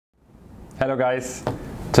Hello guys,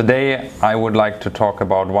 today I would like to talk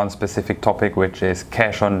about one specific topic, which is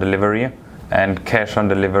cash on delivery and cash on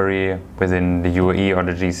delivery within the UAE or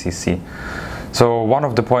the GCC. So one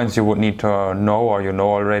of the points you would need to know, or you know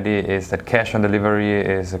already, is that cash on delivery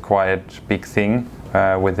is a quite big thing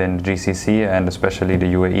within the GCC and especially the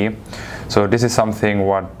UAE. So this is something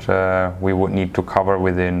what we would need to cover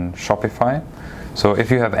within Shopify. So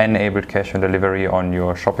if you have enabled cash on delivery on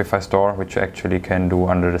your Shopify store, which you actually can do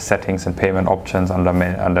under the settings and payment options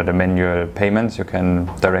under the manual payments, you can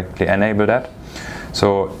directly enable that.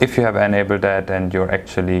 So if you have enabled that and you're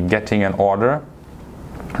actually getting an order,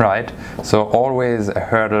 right? So always a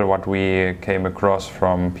hurdle what we came across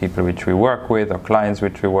from people which we work with or clients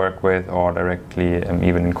which we work with or directly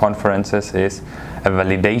even in conferences is a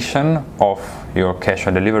validation of your cash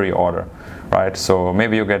on delivery order, right? So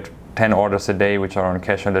maybe you get 10 orders a day which are on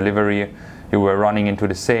cash on delivery. You were running into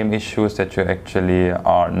the same issues that you actually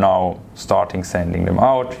are now starting sending them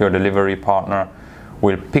out. Your delivery partner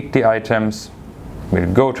will pick the items,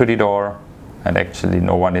 will go to the door, and actually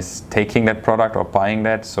no one is taking that product or buying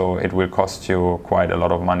that, so it will cost you quite a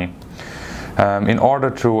lot of money. In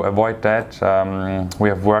order to avoid that, we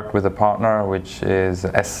have worked with a partner which is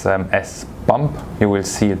SMS Bump. You will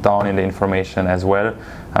see it down in the information as well.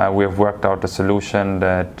 We have worked out a solution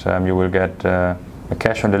that you will get a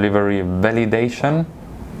cash on delivery validation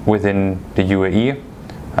within the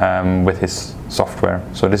UAE with his software.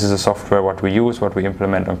 So this is a software what we use, what we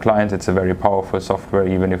implement on clients. It's a very powerful software,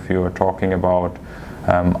 even if you are talking about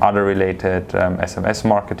other related SMS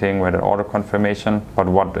marketing where the order confirmation. But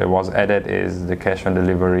what was added is the cash on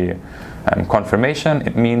delivery confirmation.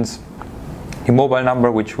 It means the mobile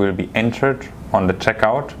number which will be entered on the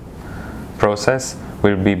checkout process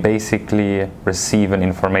will be basically receive an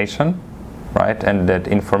information, right? And that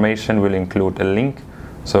information will include a link.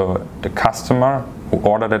 So the customer who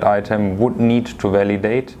ordered that item would need to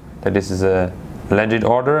validate that this is a legit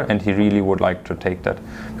order and he really would like to take that.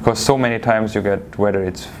 Because so many times you get, whether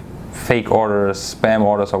it's fake orders, spam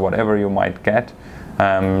orders or whatever you might get,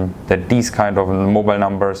 that these kind of mobile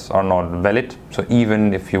numbers are not valid. So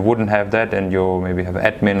even if you wouldn't have that and you maybe have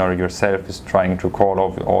admin or yourself is trying to call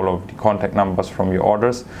all of the contact numbers from your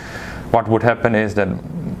orders, what would happen is that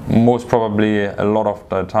most probably a lot of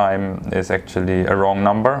the time is actually a wrong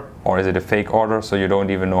number, or is it a fake order, so you don't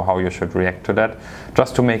even know how you should react to that.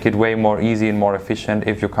 Just to make it way more easy and more efficient,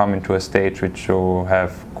 if you come into a stage which you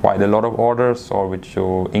have quite a lot of orders or which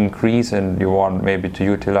you increase and you want maybe to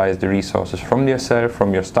utilize the resources from yourself,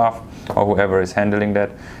 from your staff or whoever is handling that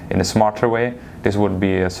in a smarter way, this would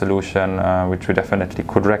be a solution which we definitely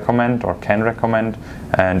could recommend or can recommend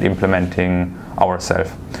and implementing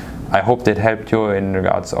ourselves. I hope that helped you in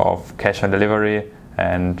regards of cash on delivery,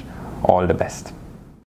 and all the best.